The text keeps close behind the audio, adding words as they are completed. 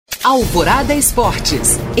Alvorada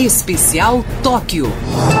Esportes, especial Tóquio.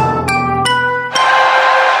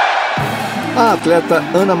 A atleta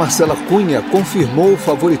Ana Marcela Cunha confirmou o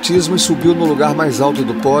favoritismo e subiu no lugar mais alto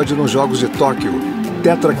do pódio nos Jogos de Tóquio.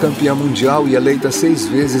 Tetracampeã mundial e eleita 6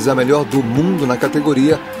 vezes a melhor do mundo na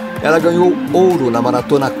categoria, ela ganhou ouro na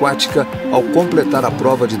maratona aquática ao completar a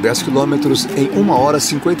prova de 10 quilômetros em 1 hora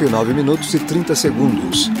 59 minutos e 30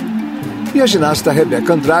 segundos. E a ginasta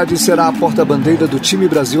Rebeca Andrade será a porta-bandeira do time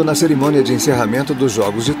Brasil na cerimônia de encerramento dos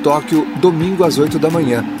Jogos de Tóquio, domingo às 8 da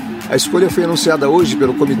manhã. A escolha foi anunciada hoje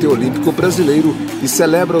pelo Comitê Olímpico Brasileiro e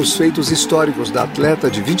celebra os feitos históricos da atleta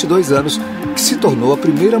de 22 anos, que se tornou a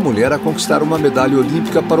primeira mulher a conquistar uma medalha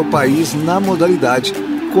olímpica para o país na modalidade,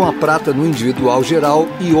 com a prata no individual geral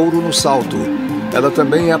e ouro no salto. Ela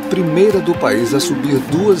também é a primeira do país a subir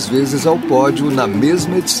 2 vezes ao pódio na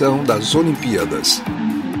mesma edição das Olimpíadas.